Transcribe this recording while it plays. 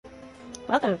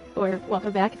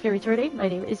welcome back if you're returning. My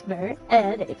name is Mer,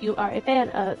 and if you are a fan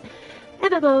of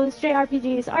MMOs,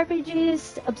 JRPGs,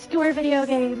 RPGs, obscure video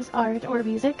games, art, or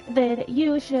music, then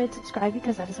you should subscribe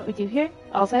because that is what we do here.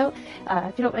 Also,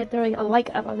 if you don't mind throwing a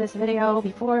like up on this video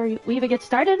before we even get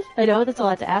started, I know that's a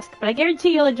lot to ask, but I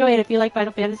guarantee you'll enjoy it if you like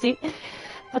Final Fantasy.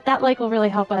 But that like will really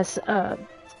help us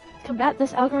combat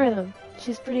this algorithm.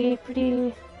 She's pretty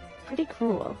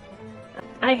cruel.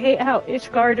 I hate how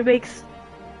Ishgard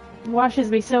washes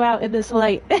me so out in this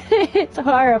light. It's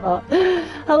horrible.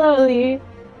 Hello, Lee.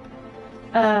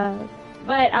 But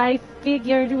I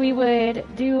figured we would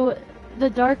do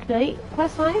the Dark Knight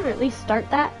questline, or at least start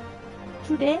that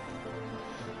today.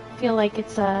 I feel like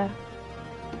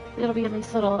it'll be a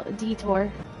nice little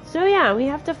detour. So yeah, we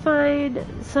have to find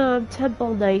some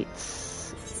temple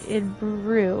knights in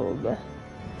Broom,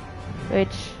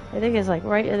 which I think is like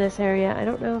right in this area. I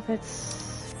don't know if it's...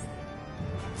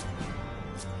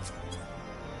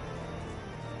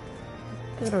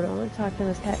 I don't know, let's talk to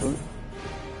this cat. Ooh.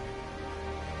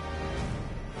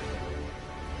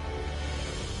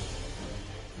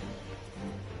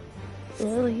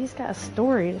 Well, he's got a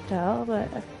story to tell,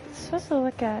 but I'm supposed to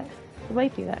look at... It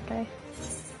might be that guy.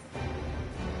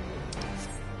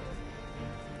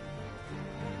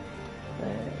 But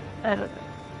I don't know.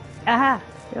 Aha!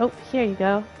 Nope, here you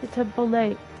go. The Temple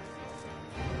Knight.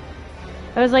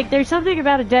 I was like, there's something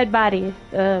about a dead body.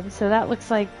 So that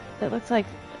looks like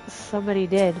somebody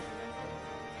did.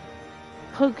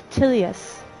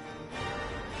 Punctilious.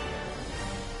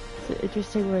 It's an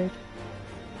interesting word.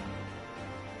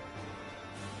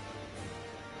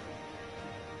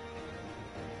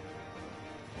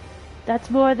 That's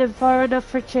more than far enough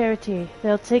for charity.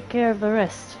 They'll take care of the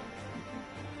rest.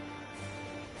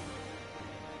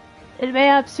 And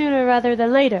mayhap sooner rather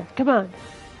than later. Come on.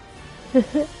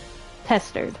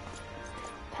 Pestered.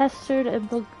 Pestered and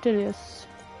punctilious.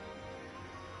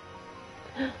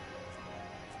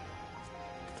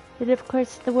 And of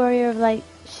course the Warrior of Light,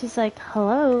 she's like,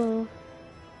 hello.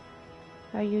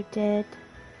 Are you dead?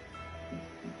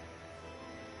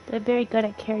 I'm very good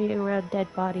at carrying around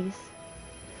dead bodies.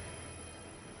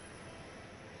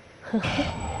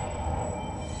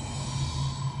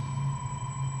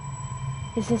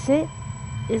 Is this it?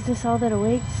 Is this all that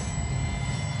awaits?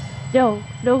 No,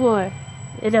 no more.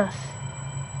 Enough.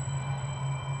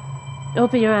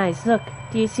 Open your eyes. Look.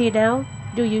 Do you see now?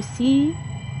 Do you see?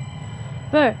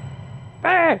 Brr!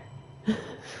 Brr!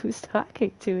 Who's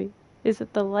talking to me? Is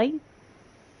it the light?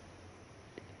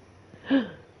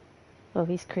 Oh,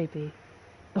 he's creepy.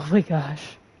 Oh my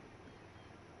gosh.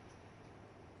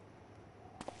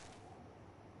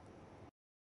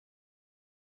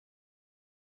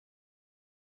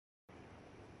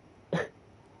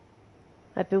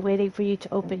 I've been waiting for you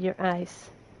to open your eyes.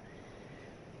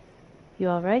 You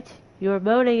alright? You were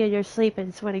moaning in your sleep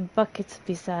and sweating buckets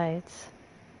besides.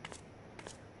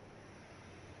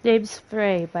 Name's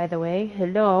Frey, by the way,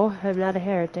 and no, I'm not a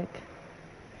heretic.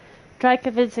 Try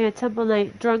convincing a temple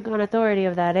knight drunk on authority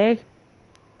of that, eh?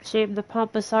 Shame the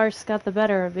pompous arse got the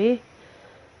better of me.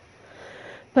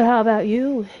 But how about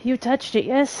you? You touched it,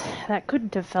 yes? That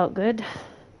couldn't have felt good.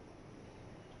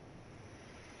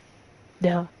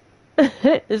 No.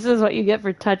 This is what you get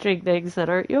for touching things that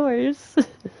aren't yours.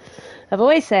 A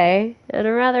voice, eh? And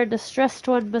a rather distressed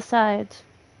one besides.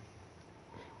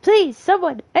 Please,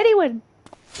 someone, anyone!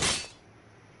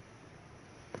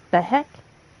 The heck?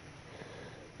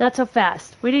 Not so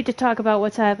fast. We need to talk about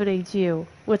what's happening to you.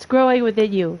 What's growing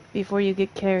within you before you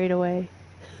get carried away.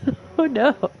 Oh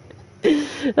no.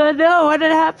 Oh no, what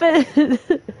had happened?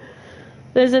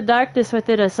 There's a darkness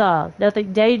within us all.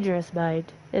 Nothing dangerous, mind.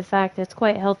 In fact, it's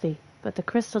quite healthy. But the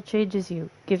crystal changes you,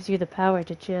 gives you the power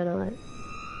to channel it.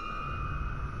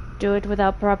 Do it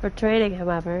without proper training,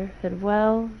 however, and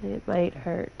well, it might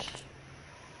hurt.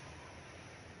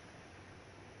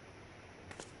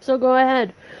 So go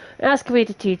ahead. Ask me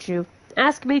to teach you.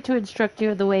 Ask me to instruct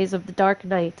you in the ways of the Dark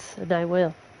Knights, and I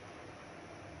will.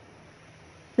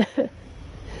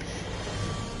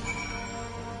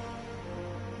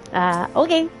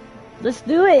 Okay. Let's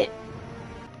do it!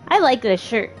 I like this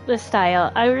shirt, this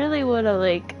style. I really want to,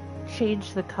 like,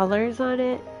 change the colors on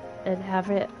it and have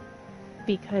it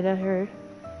be kind of her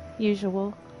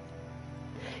usual.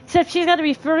 Except she's got to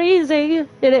be freezing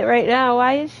in it right now.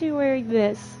 Why is she wearing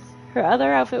this? Her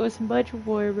other outfit was much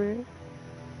warmer.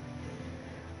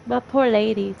 My poor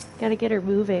lady. Gotta get her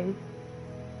moving.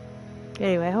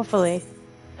 Anyway, hopefully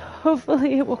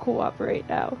it will cooperate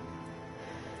now.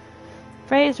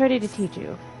 Frey is ready to teach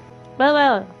you. Well,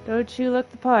 well, don't you look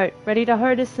the part. Ready to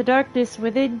harness the darkness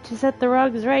within to set the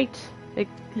wrongs right.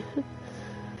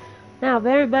 Now,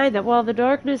 bear in mind that while the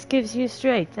darkness gives you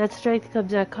strength, that strength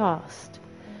comes at cost.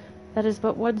 That is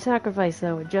but one sacrifice,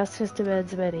 though, and justice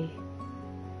demands many.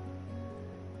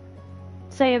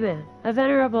 Say a man, a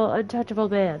venerable, untouchable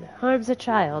man, harms a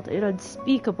child in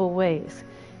unspeakable ways.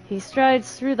 He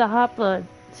strides through the hot blood,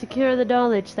 secure in the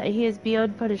knowledge that he is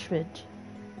beyond punishment.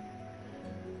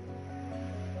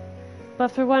 But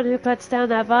for one who cuts down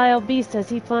that vile beast as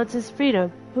he flaunts his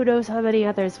freedom, who knows how many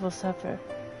others will suffer?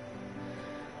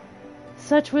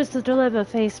 Such was the dilemma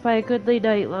faced by a goodly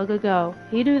knight long ago.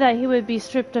 He knew that he would be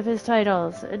stripped of his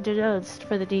titles and denounced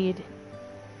for the deed.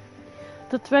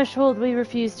 The threshold we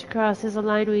refuse to cross is a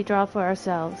line we draw for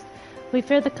ourselves. We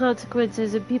fear the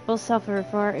consequences and people suffer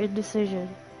for our indecision.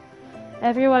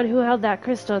 Everyone who held that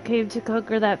crystal came to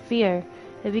conquer that fear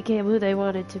and became who they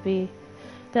wanted to be.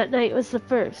 That night was the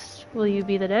first. Will you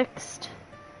be the next?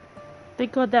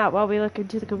 Think on that while we look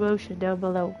into the commotion down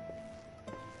below.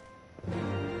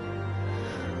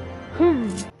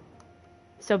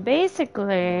 So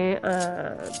basically,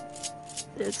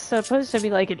 it's supposed to be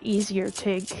like an easier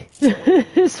tank,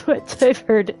 is what I've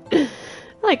heard.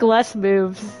 Like less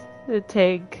moves, the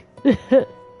tank. So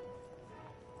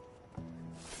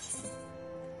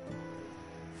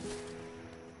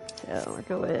we're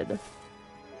going.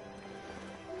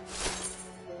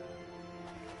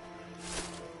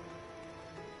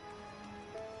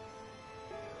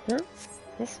 Huh?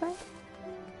 This way?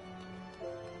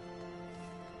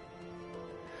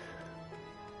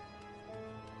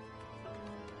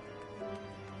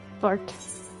 Bart.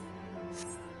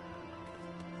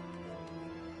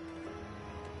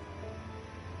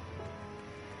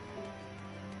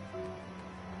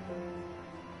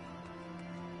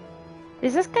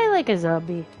 Is this guy like a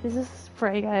zombie? Is this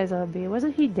Fry guy a zombie?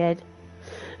 Wasn't he dead?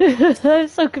 I'm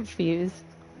so confused.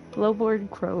 Lowborn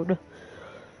crone.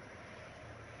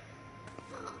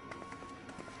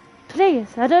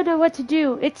 Please, I don't know what to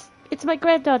do. It's my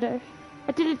granddaughter.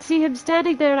 I didn't see him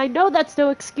standing there, and I know that's no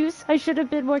excuse. I should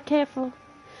have been more careful.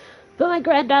 But my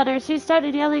granddaughter, she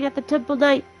started yelling at the temple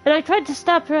knight, and I tried to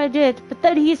stop her, I did. But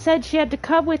then he said she had to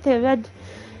come with him, and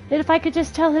if I could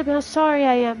just tell him how sorry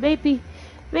I am, maybe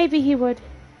he would.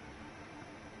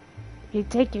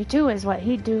 He'd take you too, is what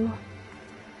he'd do.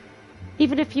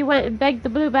 Even if you went and begged the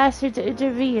blue bastard to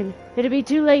intervene, it'd be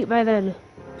too late by then.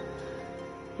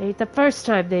 It ain't the first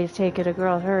time they've taken a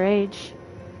girl her age.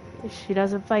 If she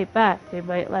doesn't fight back, they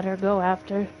might let her go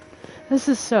after. This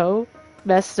is so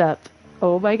messed up.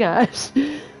 Oh my gosh.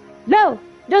 No,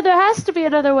 there has to be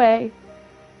another way.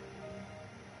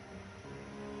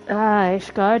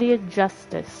 Ishgardian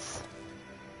justice.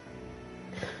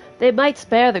 They might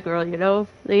spare the girl, you know,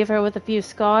 leave her with a few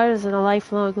scars and a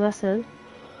lifelong lesson.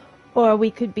 Or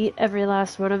we could beat every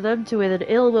last one of them to within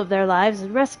ilm of their lives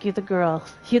and rescue the girl.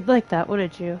 You'd like that,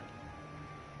 wouldn't you?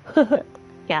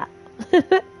 Yeah.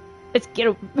 Let's get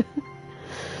him.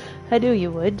 I knew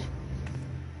you would.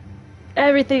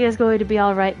 Everything is going to be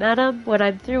alright, madam. When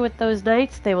I'm through with those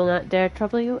knights, they will not dare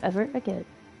trouble you ever again.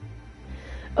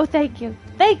 Oh, thank you.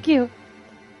 Thank you!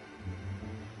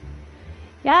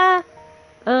 Yeah.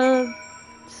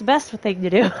 It's the best thing to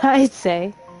do, I'd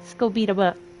say. Let's go beat them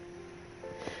up.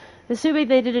 Assuming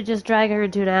they didn't just drag her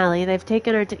into an alley, they've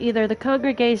taken her to either the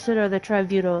congregation or the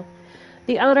tribunal.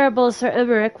 The Honorable Sir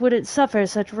Emmerich wouldn't suffer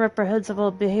such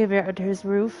reprehensible behavior under his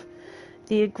roof.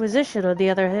 The Inquisition, on the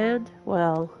other hand,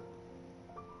 well...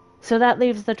 So that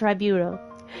leaves the tribunal.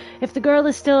 If the girl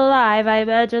is still alive, I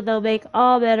imagine they'll make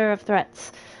all manner of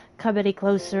threats. Come any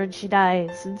closer and she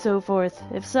dies, and so forth.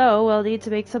 If so, we'll need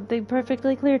to make something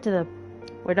perfectly clear to them.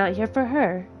 We're not here for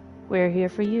her. We're here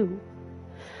for you.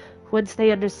 Once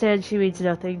they understand she means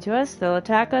nothing to us, they'll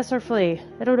attack us or flee.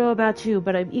 I don't know about you,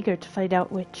 but I'm eager to find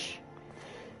out which.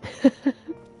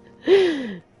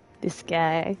 This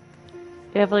guy.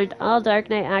 You have learned all Dark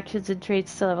Knight actions and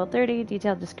traits to level 30,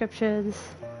 detailed descriptions.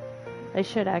 I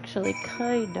should actually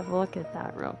kind of look at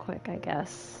that real quick, I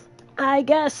guess. I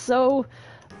guess so.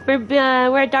 We're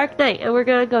a Dark Knight, and we're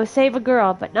gonna go save a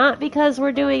girl, but not because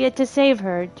we're doing it to save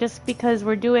her, just because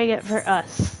we're doing it for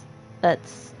us.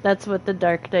 That's what the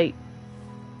Dark Knight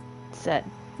said.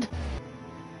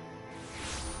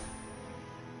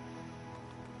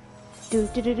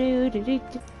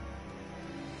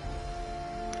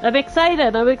 I'm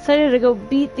excited to go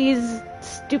beat these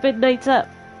stupid knights up.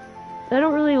 I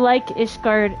don't really like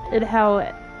Ishgard and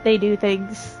how they do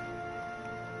things.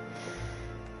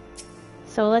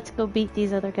 So let's go beat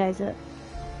these other guys up.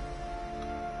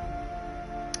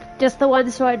 Just the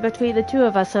one sword between the two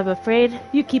of us, I'm afraid.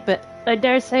 You keep it. I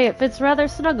dare say it fits rather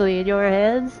snugly in your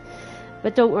hands.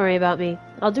 But don't worry about me.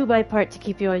 I'll do my part to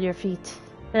keep you on your feet.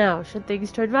 Now, should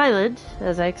things turn violent,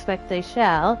 as I expect they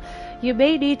shall, you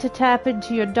may need to tap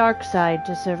into your dark side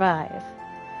to survive.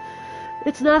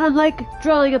 It's not unlike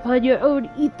drawing upon your own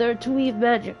ether to weave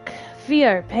magic.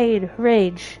 Fear, pain,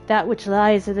 rage, that which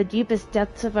lies in the deepest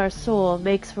depths of our soul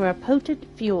makes for a potent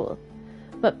fuel.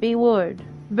 But be warned,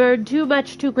 burn too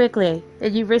much too quickly,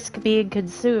 and you risk being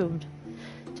consumed.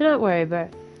 Do not worry, Burr.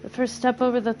 The first step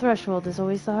over the threshold is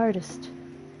always the hardest.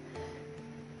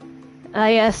 Ah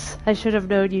yes, I should have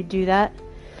known you'd do that.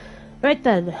 Right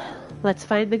then, let's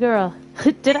find the girl.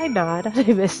 Did I nod? I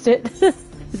missed it.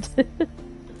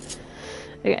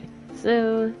 Okay,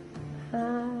 so...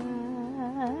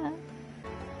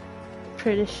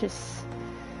 Pernicious.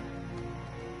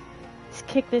 Let's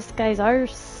kick this guy's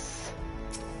arse.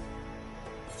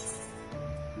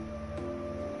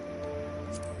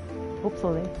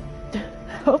 Hopefully.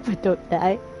 Hope I don't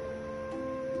die.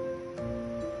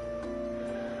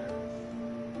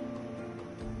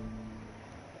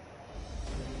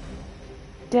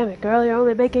 Damn it, girl, you're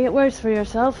only making it worse for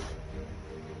yourself.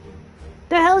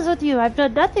 The hell's with you? I've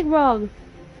done nothing wrong.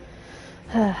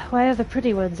 Why are the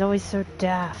pretty ones always so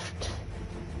daft?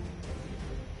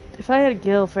 If I had a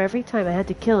gill for every time I had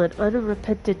to kill an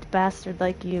unrepentant bastard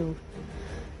like you.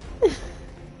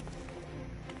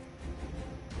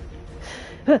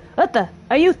 What the?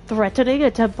 Are you threatening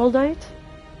a temple knight?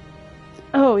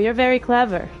 Oh, you're very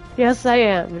clever. Yes, I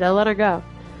am. Now let her go.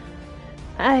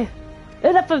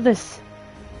 Enough of this.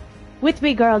 With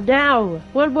me, girl, now!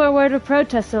 One more word of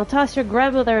protest and I'll toss your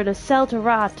grandmother in a cell to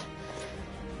rot.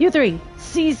 You three,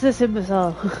 seize this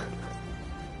imbecile.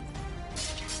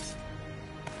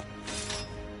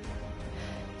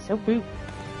 So rude.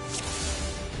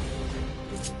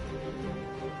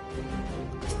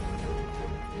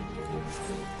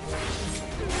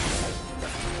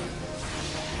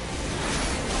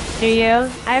 Do you?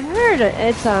 I've heard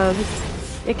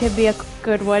it can be a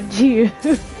good one to you.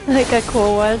 Like a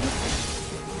cool one.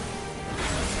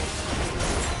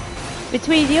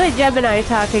 Between you and Gemini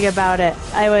talking about it,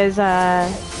 I was,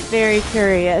 very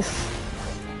curious.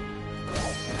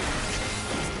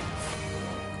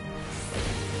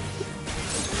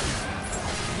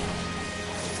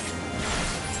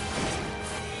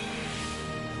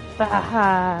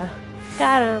 Aha!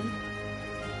 Got him!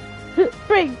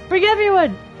 Bring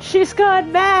everyone! She's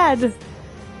gone mad!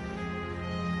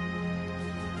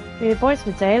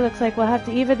 Reinforcements, eh? Looks like we'll have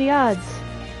to even the odds.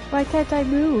 Why can't I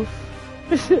move?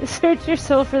 Search your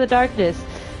soul for the darkness.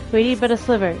 We need but a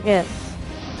sliver, yes.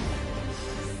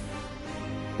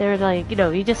 They're like, you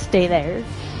know, you just stay there.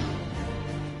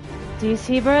 Do you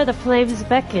see, bro? The flames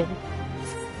beckon.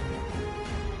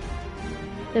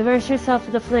 Immerse yourself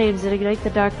in the flames and ignite the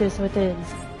darkness within.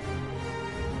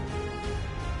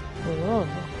 Whoa.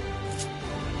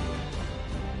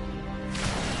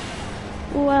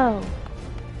 Whoa.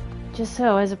 Just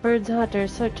so, as it burns hotter,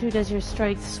 so too does your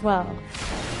strength swell.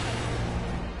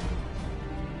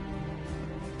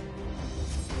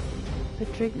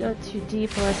 But drink not too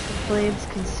deep lest the flames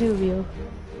consume you.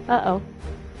 Uh-oh.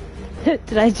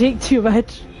 Did I drink too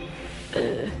much?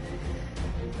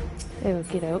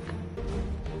 Okey-doke.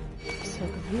 I'm so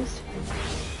confused.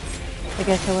 I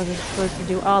guess I wasn't supposed to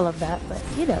do all of that, but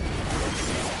you know.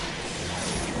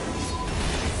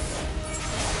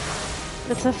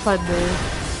 It's a fun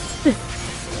move.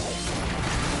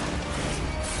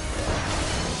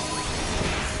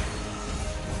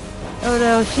 Oh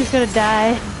no, she's gonna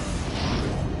die.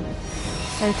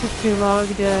 I took too long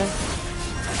to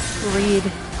read.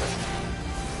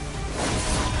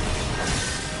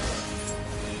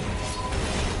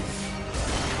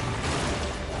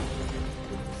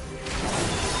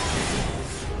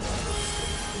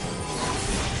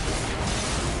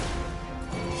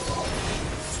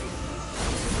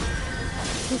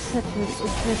 This is such an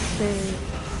interesting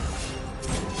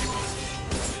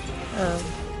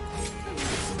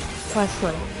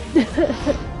questline.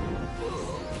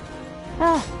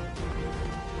 Ah!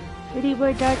 We need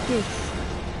more darkness.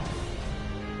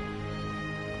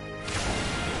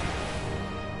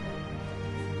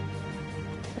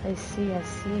 I see, I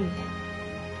see.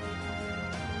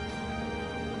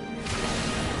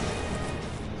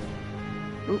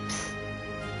 Oops.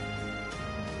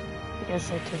 I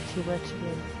guess I took too much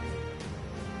again.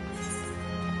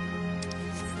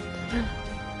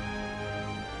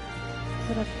 Is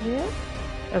it up here?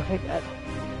 Okay, good.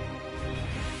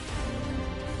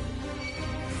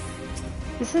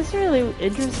 This is really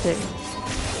interesting.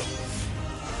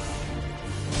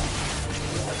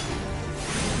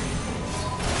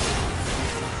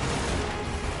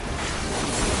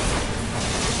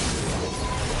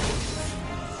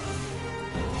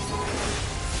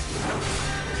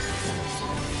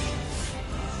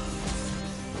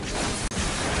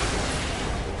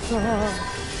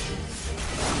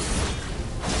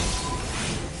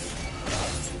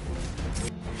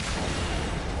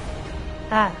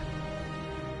 Ah,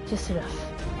 just enough.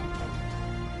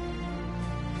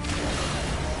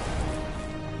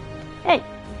 Hey!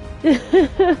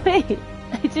 Wait,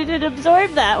 I didn't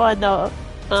absorb that one though.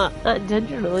 Not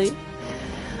intentionally.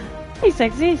 Hey,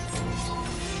 sexy.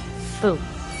 Boom.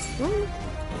 What?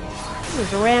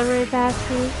 Just ran right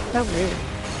past me. How rude.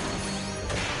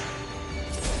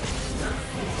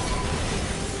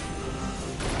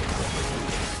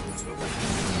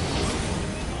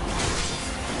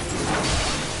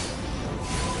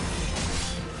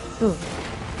 Ooh.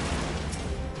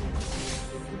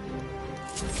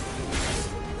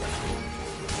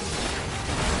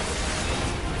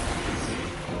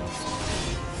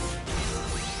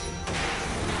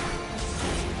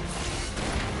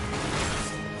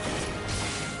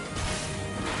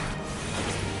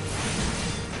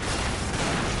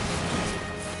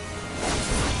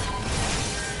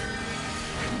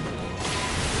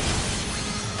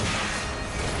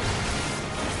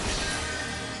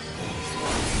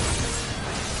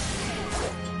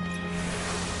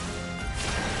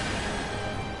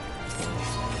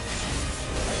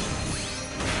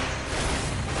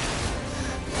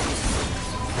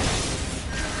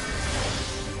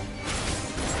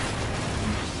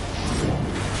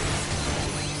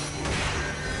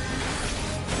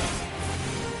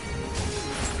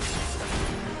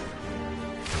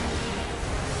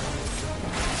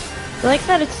 I like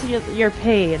that it's your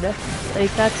pain.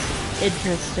 Like, that's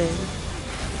interesting.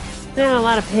 There's a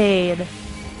lot of pain.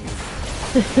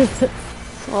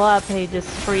 It's a lot of pain just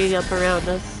springing up around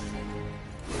us.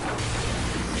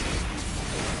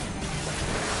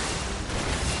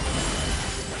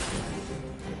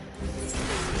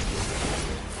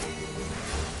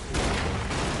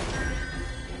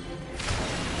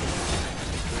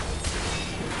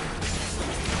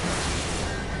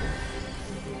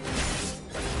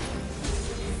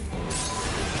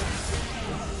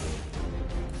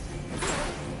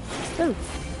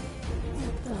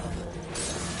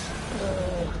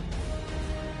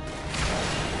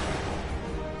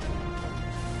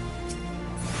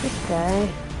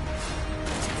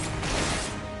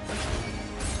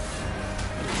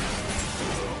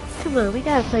 We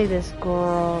gotta play this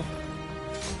girl.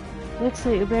 Next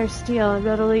time you bear steal, I'm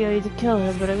not only going to kill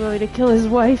him, but I'm going to kill his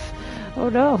wife. Oh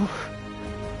no.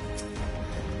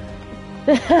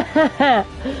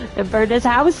 And burn his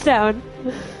house down.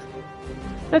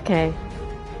 Okay.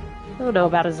 I don't know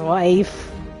about his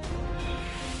wife.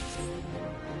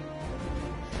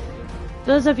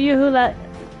 Those of you who let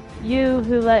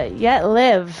yet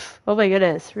live. Oh my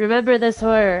goodness. Remember this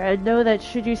horror, and know that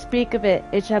should you speak of it,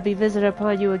 it shall be visited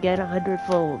upon you again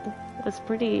 100-fold. That's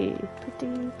pretty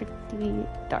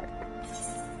dark.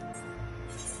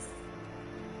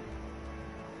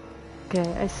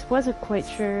 Okay, I wasn't quite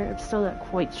sure, I'm still not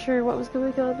quite sure what was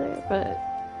going on there, but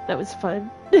that was fun.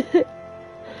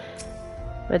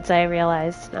 Once I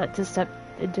realized not to step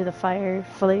into the fire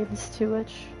flames too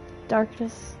much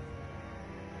darkness.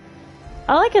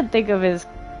 All I can think of is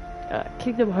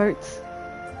Kingdom Hearts.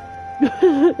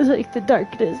 Like the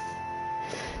darkness.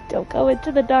 Don't go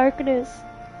into the darkness.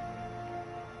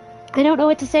 I don't know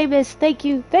what to say, miss. Thank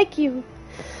you. Thank you.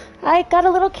 I got a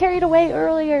little carried away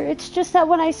earlier. It's just that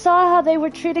when I saw how they were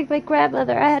treating my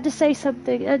grandmother, I had to say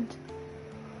something, and...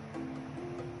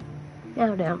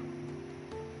 Now.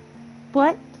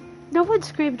 What? No one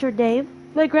screamed your name.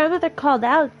 My grandmother called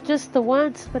out just the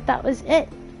once, but that was it.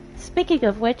 Speaking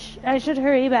of which, I should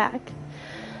hurry back.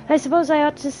 I suppose I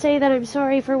ought to say that I'm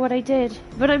sorry for what I did,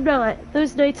 but I'm not.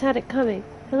 Those nights had it coming.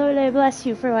 Lord, I bless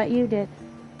you for what you did.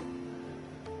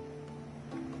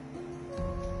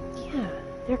 Yeah,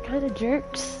 they're kind of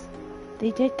jerks.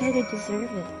 They did kind of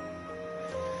deserve it.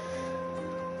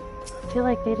 I feel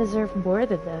like they deserve more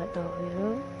than that, though, you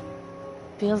know?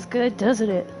 Feels good, doesn't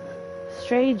it?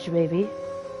 Strange, maybe.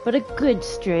 But a good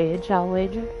strange, I'll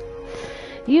wager.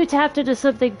 You tapped into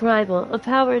something primal, a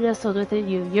power nestled within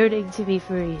you, yearning to be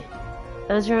free.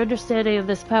 As your understanding of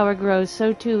this power grows,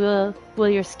 so too will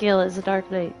your skill as a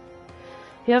Dark Knight.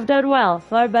 You have done well,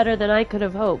 far better than I could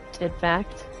have hoped, in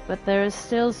fact. But there is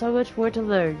still so much more to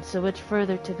learn, so much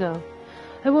further to go.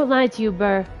 I won't lie to you,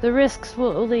 Burr. The risks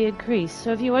will only increase,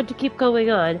 so if you want to keep going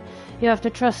on, you have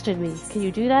to trust in me. Can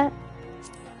you do that?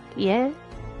 Yeah?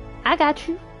 I got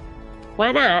you.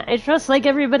 Why not? I trust like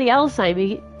everybody else I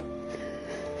meet.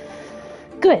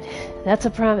 Good. That's a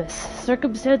promise.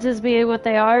 Circumstances being what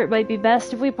they are, it might be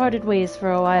best if we parted ways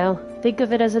for a while. Think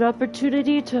of it as an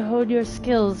opportunity to hone your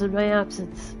skills in my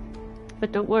absence.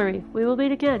 But don't worry, we will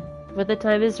meet again. When the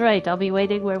time is right, I'll be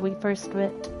waiting where we first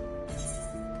met.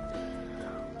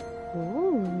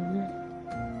 Ooh.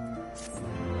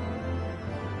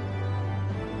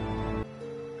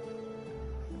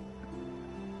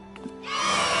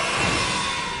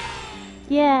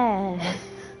 Yeah.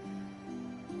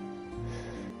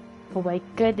 Oh my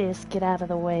goodness, get out of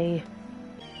the way.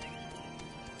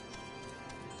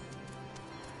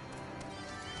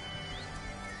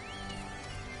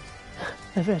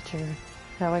 I'm not sure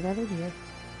how I got in here.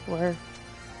 Or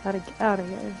how to get out of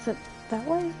here. Is it that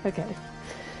way? Okay.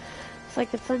 It's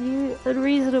like it's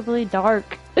unreasonably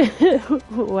dark.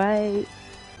 Why?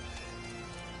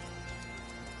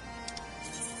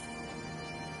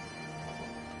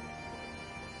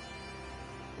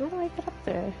 How do I get up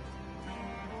there?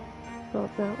 Well,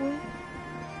 that way?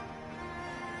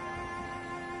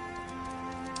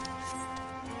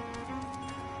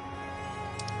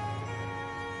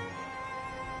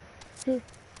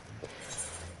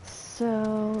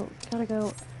 So, gotta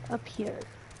go up here.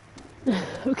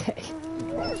 Okay.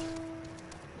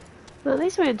 Well, at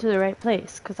least we went to the right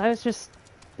place, because I was just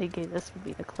thinking this would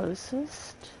be the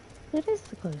closest. It is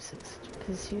the closest,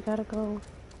 because you gotta go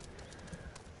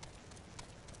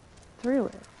through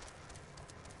it.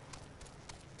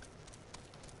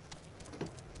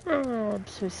 I'm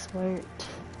so smart.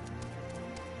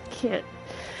 Can't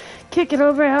get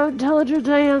over how intelligent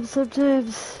I am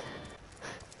sometimes.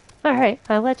 Alright,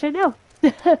 I'll let you know.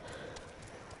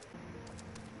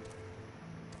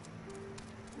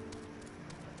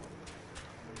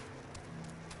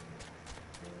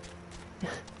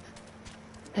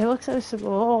 It looks so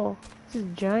small. This is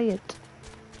giant.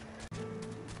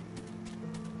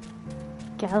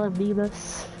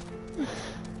 Gallimimus.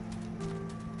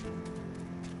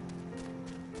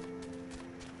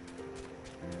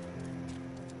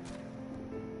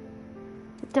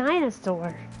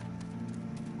 Dinosaur.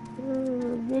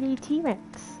 Mini T-Rex.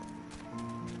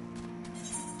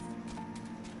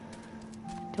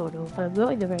 Don't know if I'm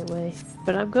going the right way,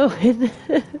 but I'm going.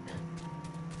 Let's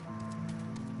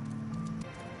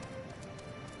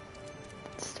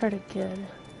start again.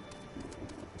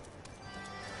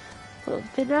 Well,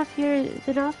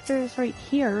 Vinafter is right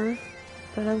here,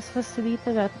 but I'm supposed to meet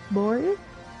them at more?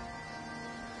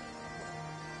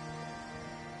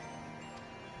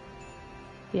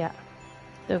 Yeah.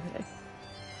 Okay.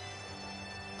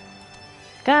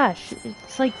 Gosh,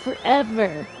 it's like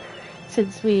forever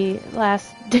since we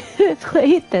last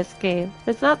played this game.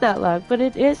 It's not that long, but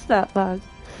it is that long.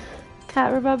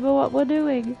 Can't remember what we're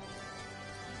doing.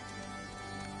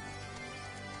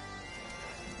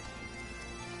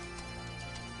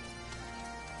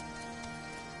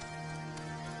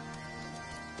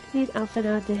 Need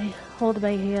Alphanade, hold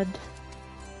my hand.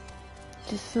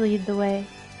 Just lead the way.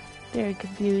 Very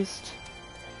confused.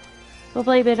 We'll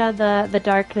blame it on the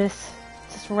darkness.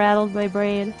 Just rattled my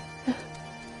brain.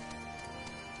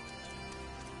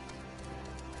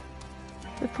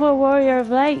 The poor warrior of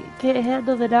light can't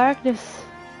handle the darkness.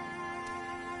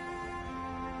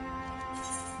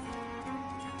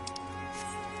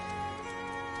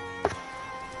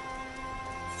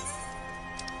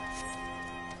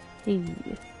 Hey.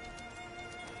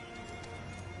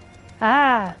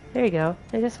 Ah, there you go.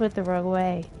 I just went the wrong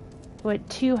way. Went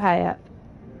too high up.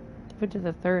 Went to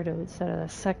the third instead of the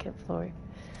second floor.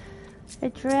 A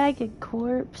dragon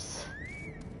corpse.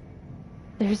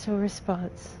 There's no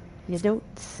response. You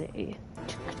don't say.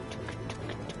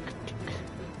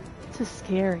 It's a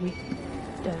scary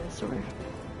dinosaur.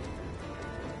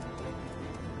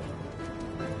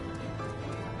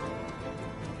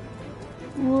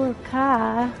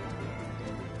 Wurka.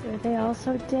 Are they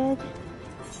also dead?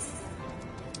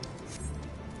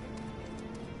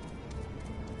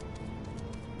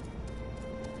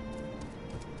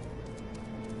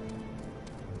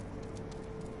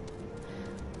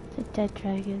 The dead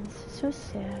dragons. So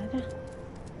sad.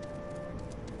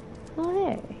 Oh,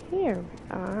 hey, here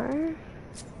we are.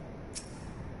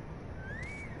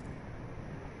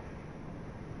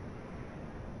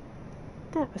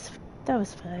 That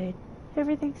was fine.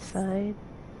 Everything's fine.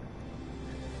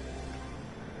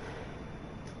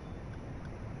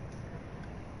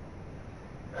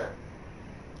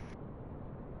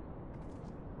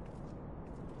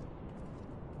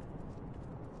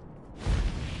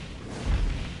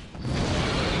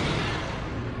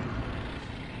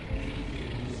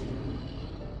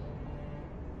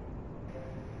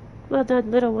 Well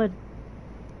done, little one.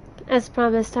 As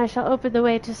promised, I shall open the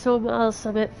way to Somal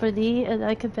Summit for thee and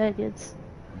thy companions.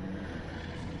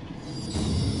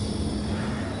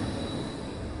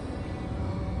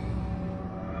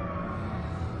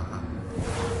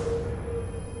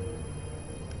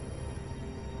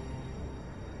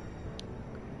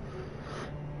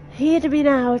 Heed me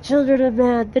now, children of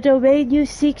man. The domain you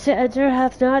seek to enter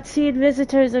hath not seen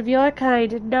visitors of your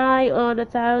kind in nigh on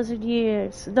 1,000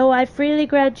 years. Though I freely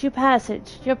grant you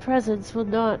passage, your presence will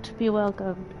not be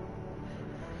welcomed.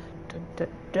 Dun, dun,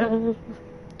 dun.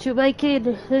 To my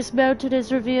kin, this mountain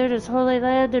is revered as holy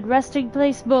land and resting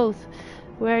place both.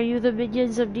 Where you the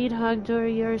minions of Nidhogg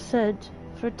during your ascent,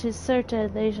 for 'tis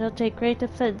certain they shall take great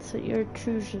offence at your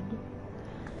intrusion.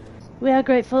 We are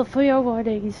grateful for your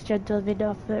warnings, gentle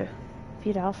Vidofner.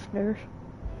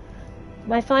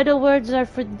 My final words are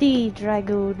for thee,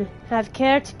 Dragoon. Have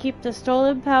care to keep the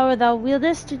stolen power thou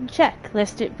wieldest in check,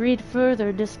 lest it breed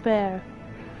further despair.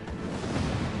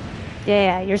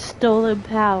 Yeah, your stolen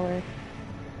power.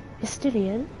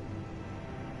 Justinian?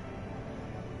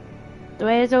 The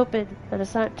way is open. Let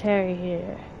us not tarry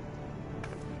here.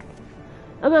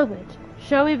 A moment.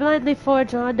 Shall we blindly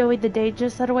forge on, knowing the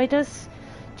dangers that await us?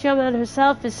 Tiamat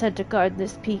herself is sent to guard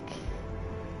this peak.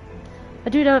 I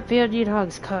do not fear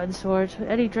Nidhogg's consort.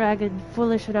 Any dragon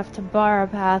foolish enough to bar our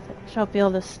path shall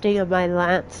feel the sting of my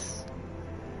lance.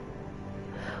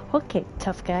 Okay,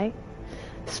 tough guy.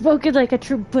 Spoken like a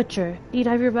true butcher. Need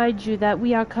I remind you that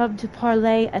we are come to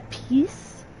parley at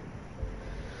peace?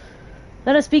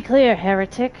 Let us be clear,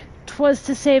 heretic. 'Twas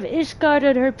to save Ishgard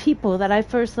and her people that I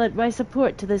first lent my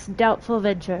support to this doubtful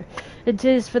venture, and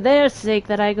 'tis for their sake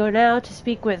that I go now to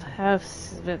speak with But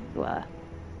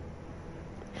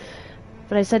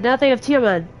I said nothing of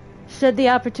Tiamat. Should the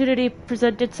opportunity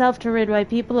present itself to rid my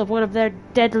people of one of their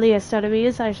deadliest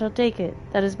enemies, I shall take it.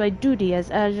 That is my duty as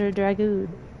Azure Dragoon.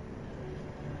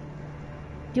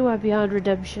 You are beyond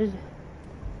redemption.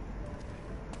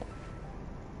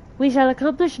 We shall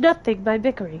accomplish nothing by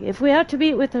bickering. If we are to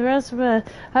meet with the rest,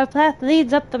 our path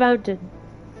leads up the mountain.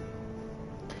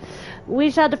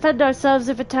 We shall defend ourselves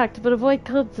if attacked, but avoid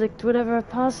conflict whenever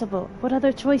possible. What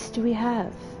other choice do we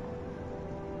have?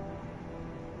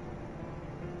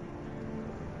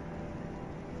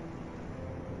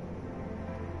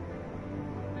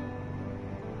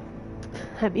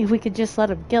 I mean, we could just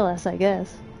let him kill us, I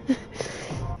guess.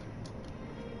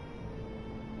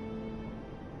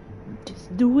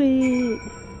 Just do it.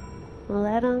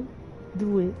 Let him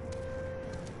do it.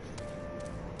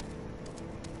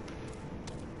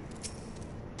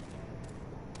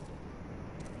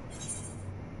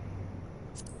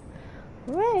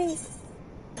 Right.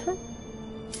 Huh.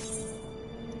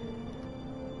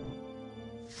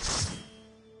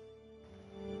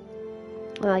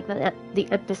 I like that the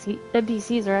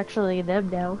NPCs are actually them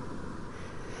now.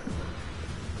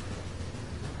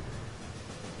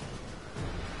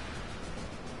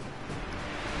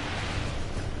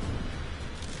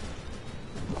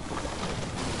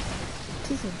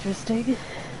 This is interesting.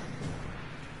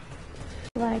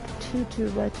 Like too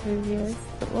much in here,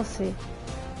 but we'll see.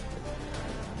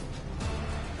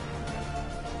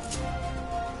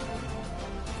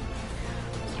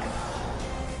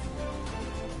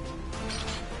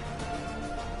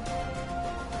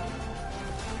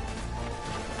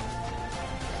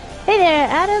 Hey there,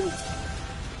 Adam!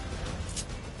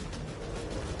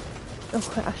 Oh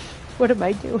gosh, what am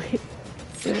I doing?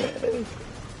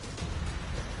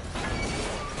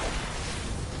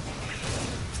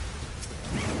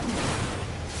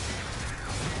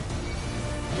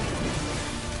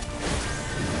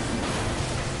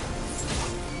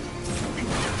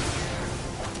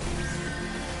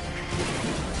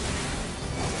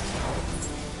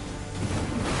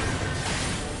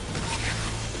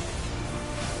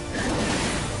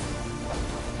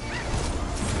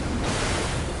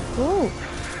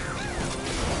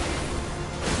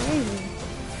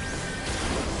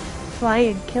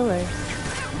 Flying killers.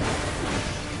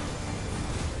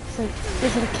 So,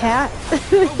 is it a cat?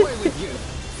 Away with you.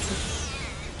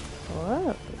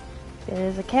 Whoa. It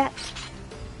is a cat.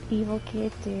 Evil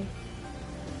kitty.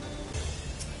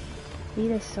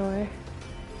 Venusaur.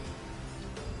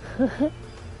 Did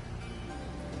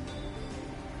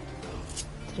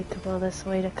it come all this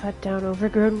way to cut down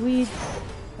overgrown weeds?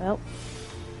 Well,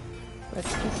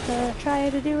 let's just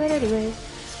try to do it anyway.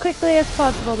 As quickly as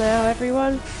possible now,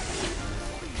 everyone.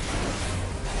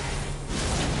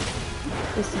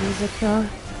 This music though.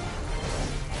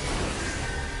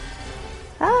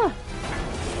 Ah!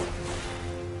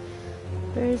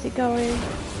 Where is he going?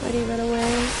 Why did he run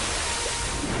away?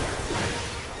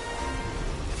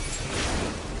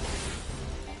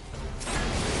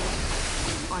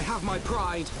 I have my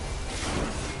pride.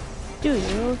 Do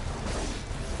you?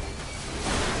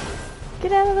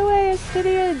 Get out of the way,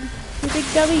 Astidian! You big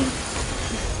dummy!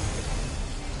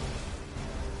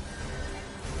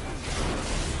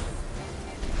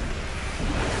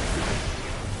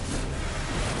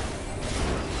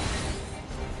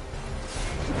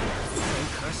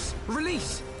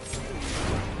 Release!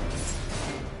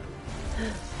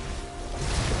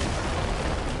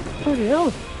 Oh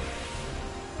no!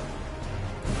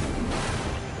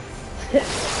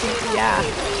 Yeah.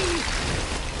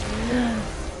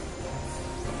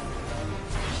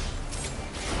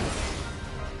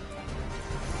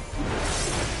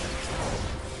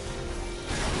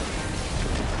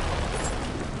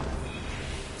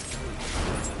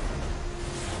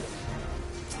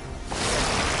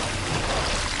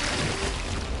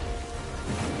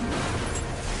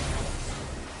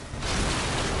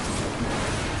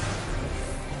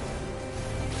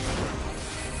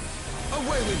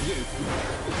 Away with you!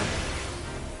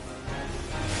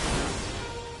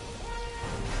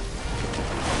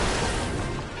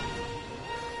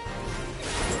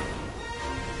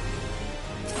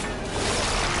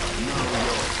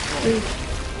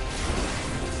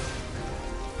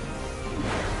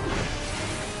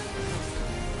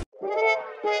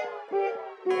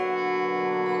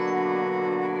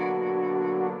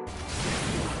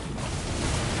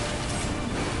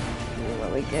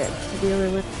 What we get to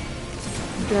dealing with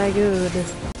Dragoon.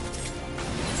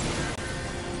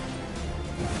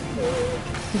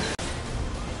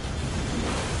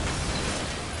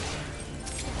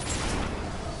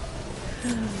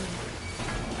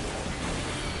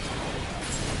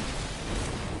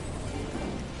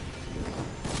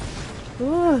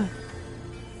 Ooh.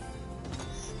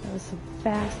 That was some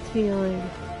fast healing.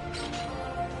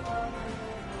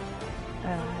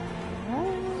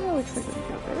 Looks like we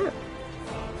got that.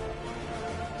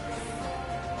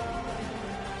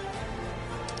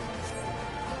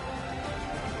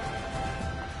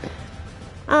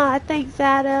 Thanks,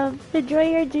 Adam. Enjoy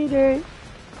your dinner.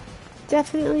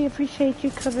 Definitely appreciate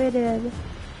you coming in.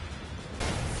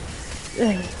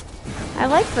 I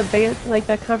like the like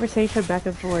the conversation back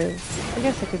and forth. I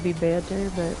guess it could be banter,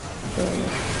 but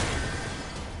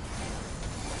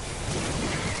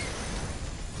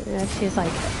yeah, she's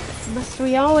like, must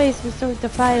we always resort to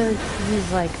violence? And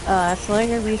he's like,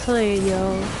 slayer be slayer,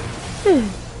 yo.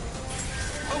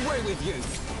 Away with you!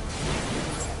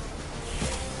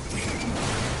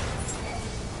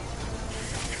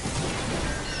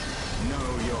 Know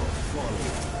your folly.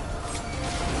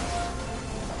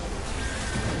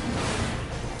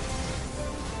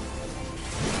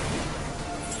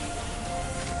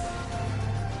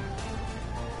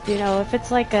 You know, if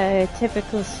it's like a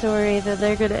typical story, then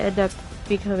they're gonna end up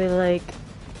becoming like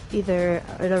either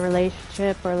in a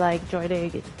relationship or like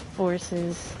joining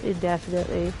forces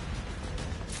indefinitely.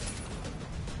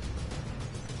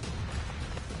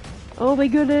 Oh my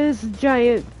goodness,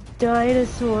 giant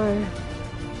dinosaur.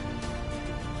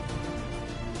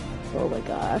 Oh my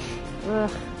gosh.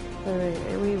 Ugh. Alright,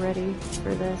 are we ready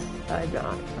for this? I'm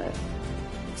not, but...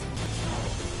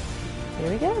 Here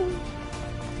we go.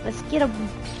 Let's get him.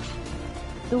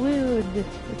 The wound.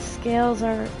 Its scales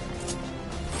are...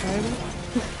 Pardon?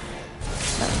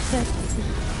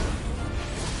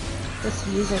 This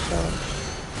music though.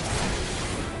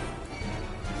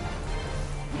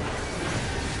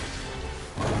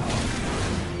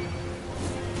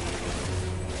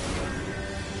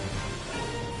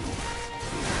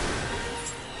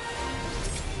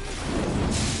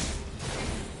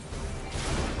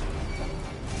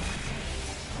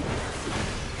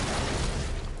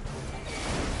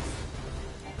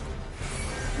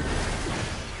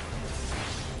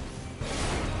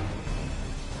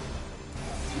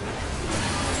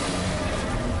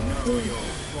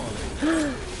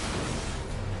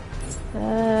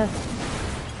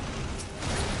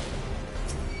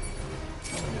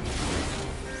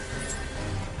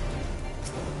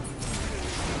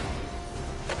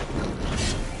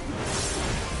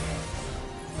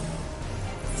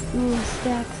 Ooh,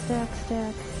 stack, stack,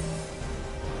 stack.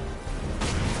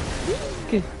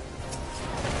 Good.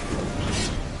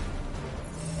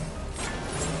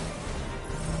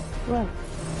 Whoa.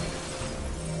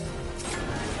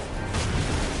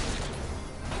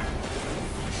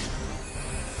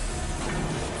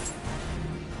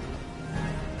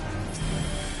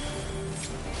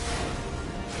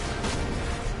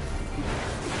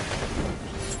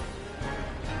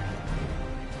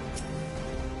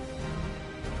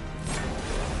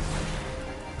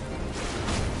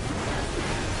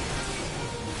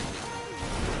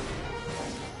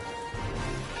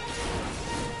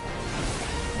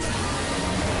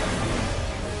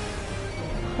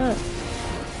 Huh.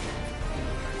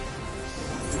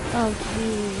 Oh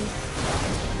jeez.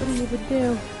 What do you even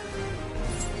do?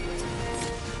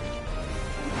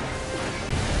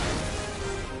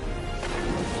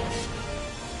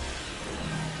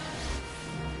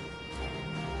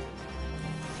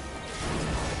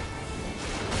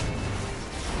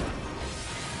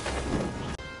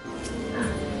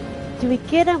 Do we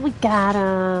get him? We got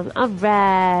him.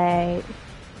 Alright.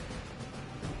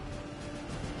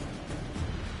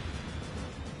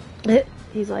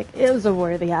 He's like, it was a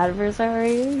worthy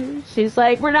adversary. She's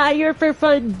like, we're not here for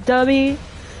fun, dummy.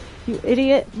 You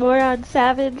idiot, moron,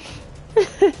 savage.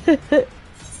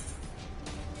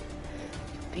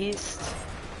 Beast.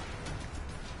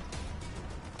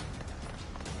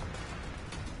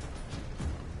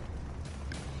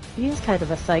 He is kind of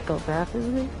a psychopath,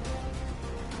 isn't he?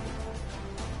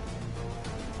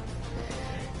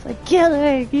 It's like,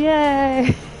 killing!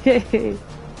 Yay!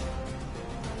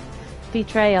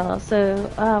 Betrayal. So,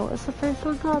 what was the first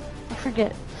one called? I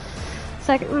forget.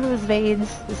 Second one was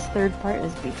Veins. This third part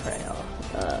is Betrayal.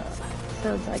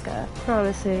 Sounds like a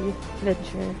promising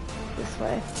venture this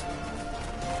way.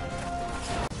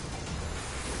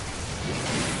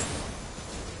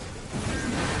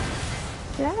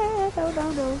 Yeah,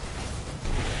 no.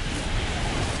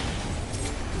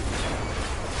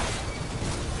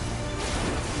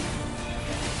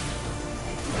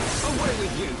 Away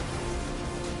with you!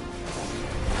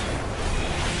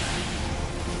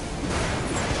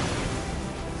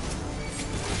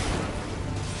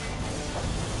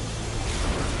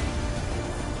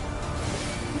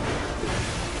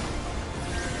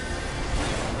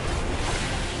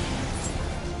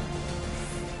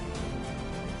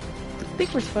 I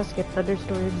think we're supposed to get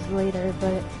thunderstorms later,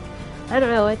 but I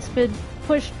don't know, it's been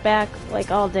pushed back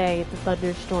like all day, the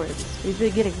thunderstorms. We've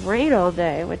been getting rain all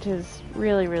day, which is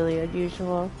really, really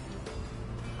unusual.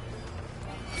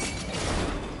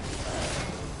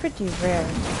 Pretty rare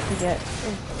to get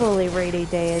fully rainy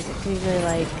days. It's usually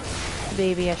like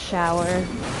maybe a shower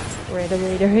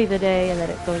randomly during the day and then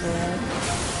it goes away.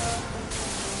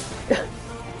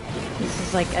 This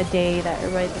is like a day that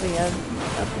reminds me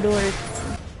of up north.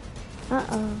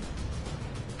 Uh-oh.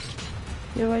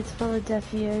 Your words full of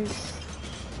deaf ears.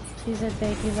 She said,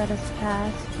 thank you, let us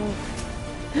pass. Oh.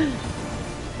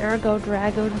 Ergo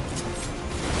Dragon.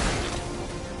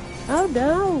 Oh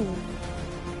no!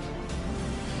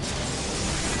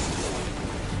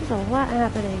 There's a lot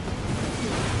happening.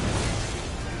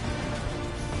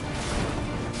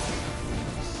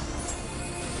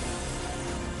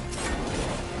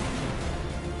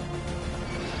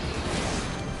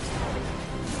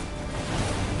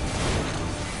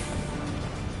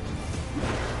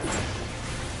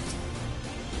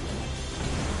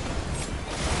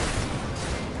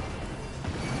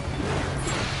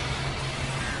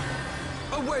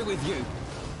 With you.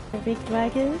 A big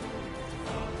dragon?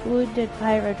 Wounded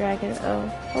pyro dragon.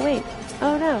 Oh wait.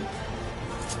 Oh no.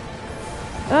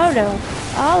 Oh no.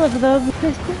 All of them.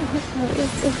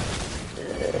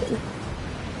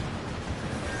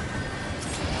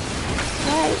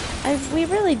 We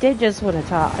really did just want to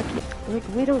talk. Like,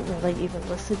 we don't really even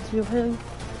listen to him.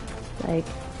 Like,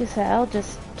 Cashapp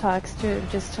just talks to him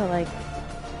just to, like,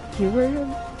 humor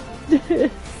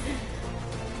him.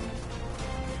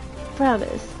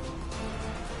 Promise.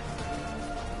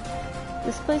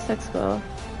 This place looks cool.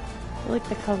 I like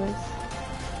the colors.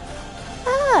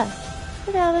 Ah!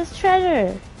 Look at all this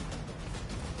treasure!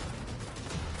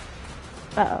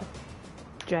 Uh-oh.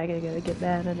 Dragon gonna get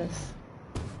mad at us.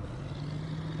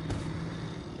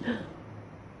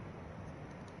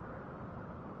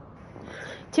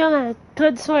 Tiamat,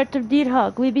 consort of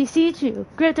Needhog, we beseech you,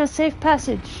 grant us safe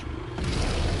passage.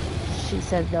 She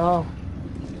said no.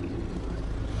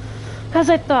 As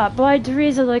I thought, blind to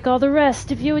reason like all the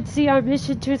rest, if you would see our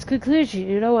mission to its conclusion,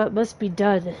 you know what must be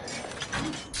done.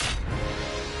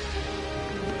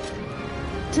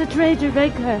 To trade your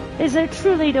maker, is there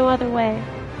truly no other way?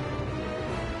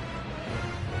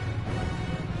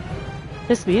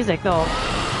 This music, though.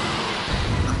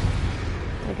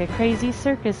 Like a crazy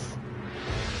circus.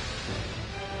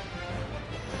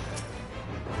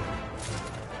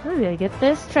 I'm gonna get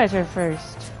this treasure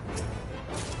first.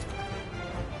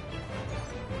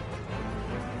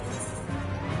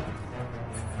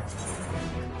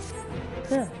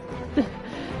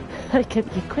 I could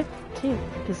equip too,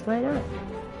 because why not?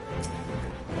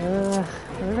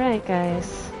 Alright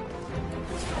guys.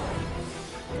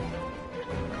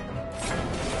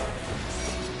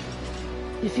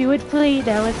 If you would please,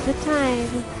 now is the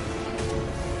time.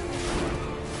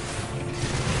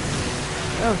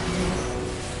 Oh jeez.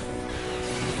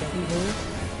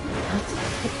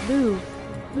 Move.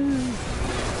 Move.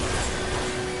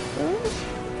 Oh.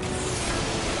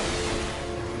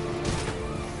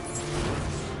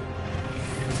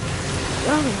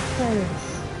 Oh my goodness.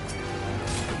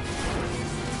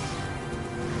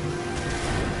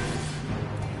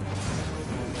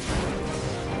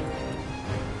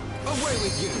 Away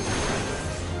with you.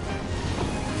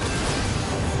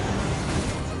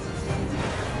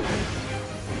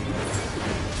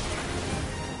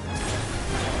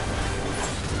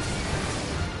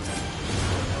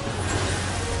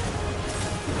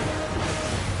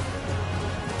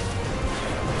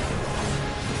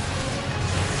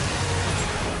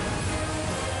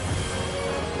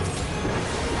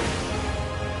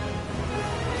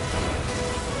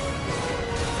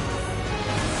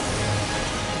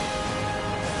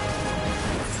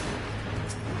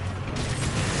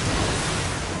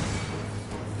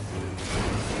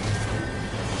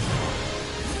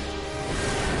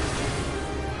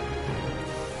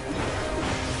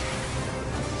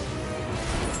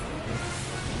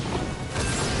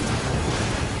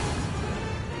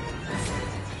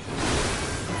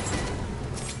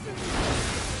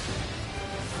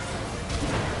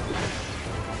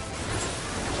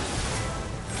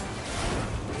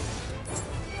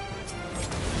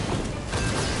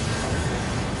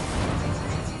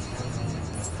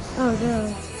 Oh no.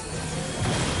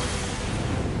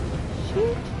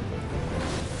 Shoot.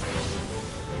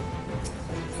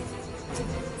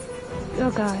 Oh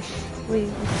gosh.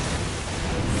 Wait.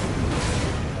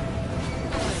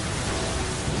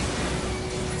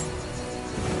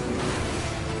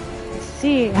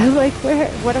 See, I'm like,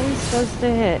 what are we supposed to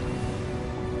hit?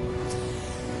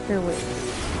 Her wings.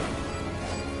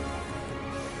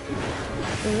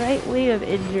 The right wing of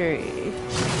injury.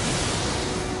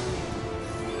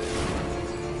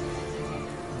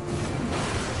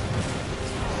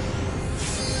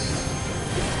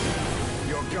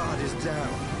 Your guard is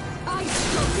down. I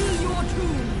shall be your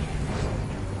tomb.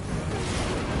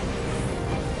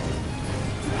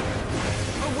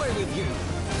 Away with you.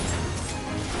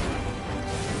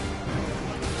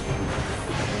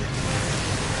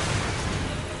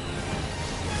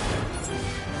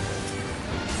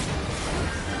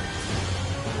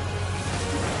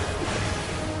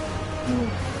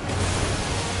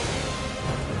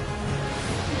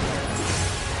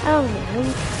 Oh man.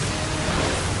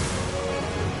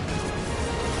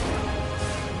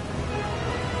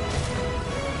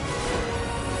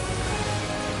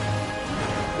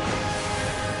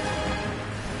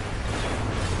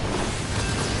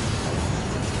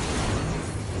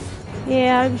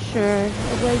 Yeah, I'm sure.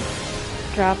 It might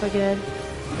drop again.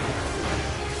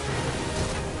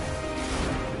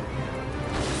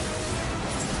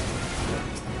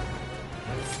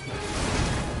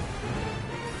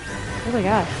 Oh my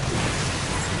gosh.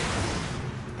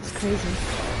 It's crazy.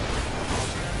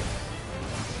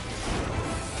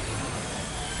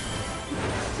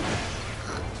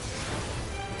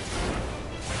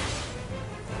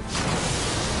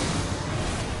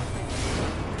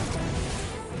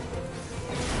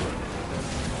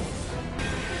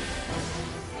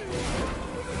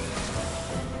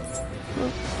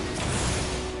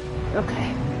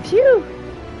 Okay. Phew!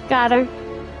 Got her.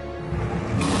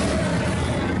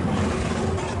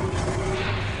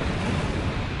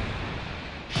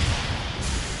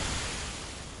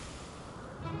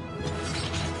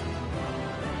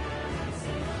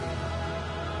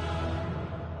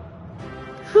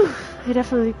 Whew. I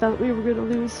definitely thought we were gonna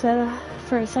lose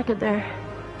for a second there.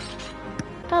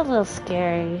 Got a little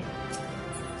scary.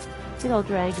 Big old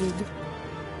dragon.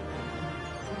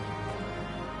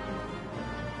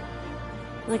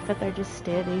 I like that they're just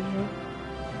standing here.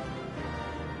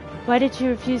 Why did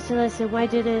you refuse to listen? Why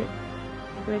didn't?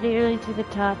 We're nearly to the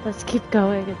top. Let's keep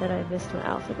going. And then I missed what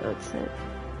Alpha Note said.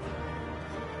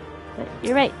 But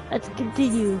you're right. Let's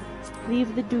continue.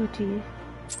 Leave the duty.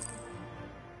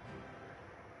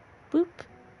 Boop.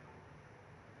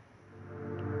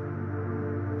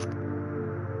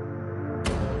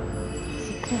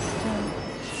 See crystal.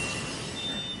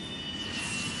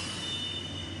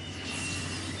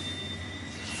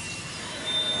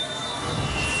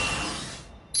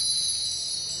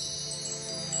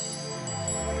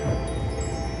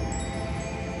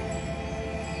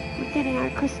 We're getting our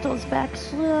crystals back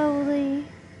slowly,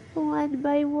 one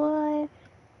by one.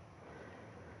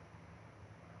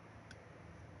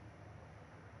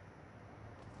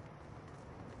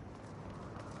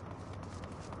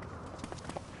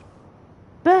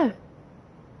 Bah!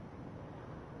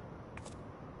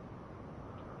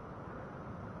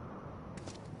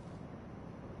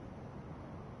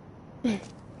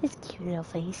 His cute little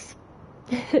face.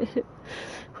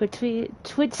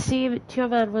 Which seemed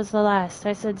Tioman was the last.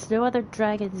 I sense no other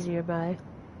dragons nearby.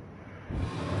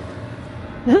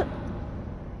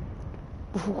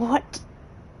 What?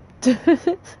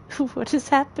 What is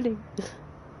happening?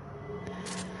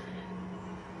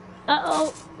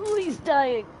 Uh-oh! He's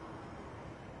dying!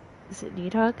 Is it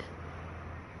Needhog?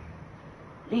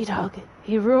 Needhog,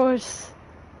 he roars.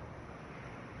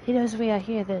 He knows we are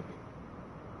here then.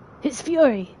 His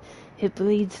fury! It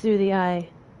bleeds through the eye.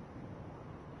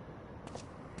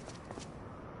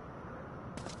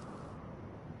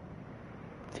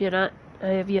 Fear not, I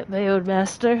have yet my own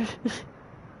master.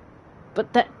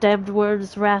 But that damned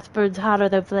worm's wrath burns hotter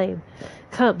than flame.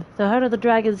 Come, the heart of the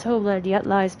dragon's homeland yet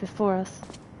lies before us.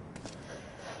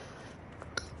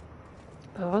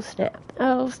 Oh snap.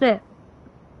 Oh snap.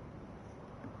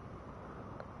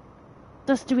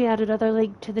 Thus do we add another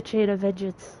link to the chain of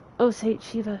vengeance. O Saint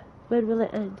Shiva, when will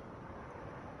it end?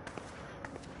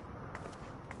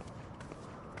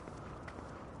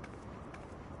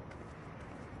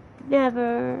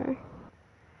 Never.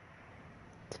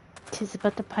 'Tis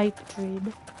but the pipe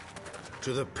dream.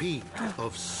 To the peak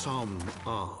of some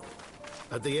Arm,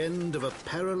 at the end of a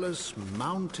perilous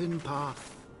mountain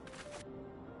path,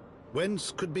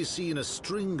 whence could be seen a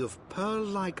string of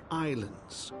pearl-like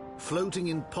islands floating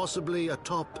impossibly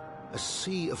atop a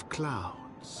sea of cloud.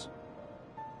 gods.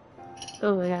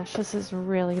 Oh my gosh, this is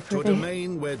really To a pretty.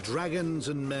 domain where dragons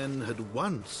and men had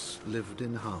once lived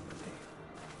in harmony,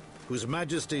 whose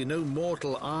majesty no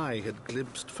mortal eye had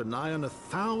glimpsed for nigh on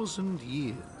 1,000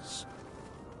 years,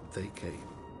 they came.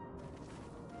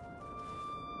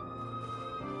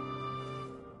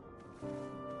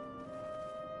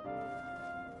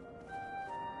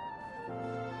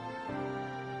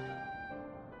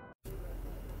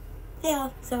 Hey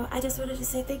all, so I just wanted to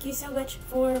say thank you so much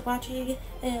for watching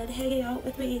and hanging out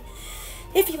with me.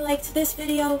 If you liked this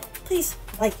video, please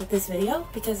like this video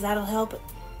because that'll help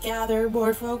gather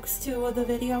more folks to the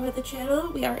video and the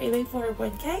channel. We are aiming for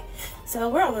 1K, so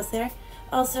we're almost there.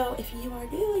 Also, if you are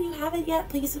new and you haven't yet,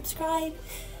 please subscribe.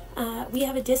 We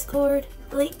have a Discord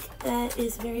link that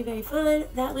is very, very fun.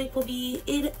 That link will be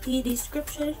in the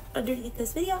description underneath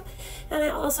this video. And I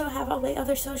also have all my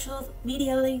other social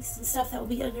media links and stuff that will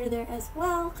be under there as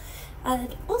well.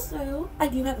 And also, I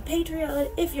do have a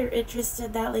Patreon if you're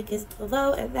interested. That link is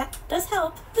below, and that does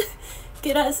help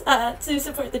get us to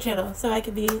support the channel so I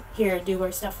can be here and do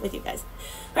more stuff with you guys.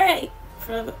 Alright,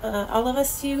 from all of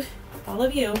us to all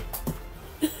of you.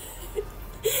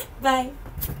 Bye.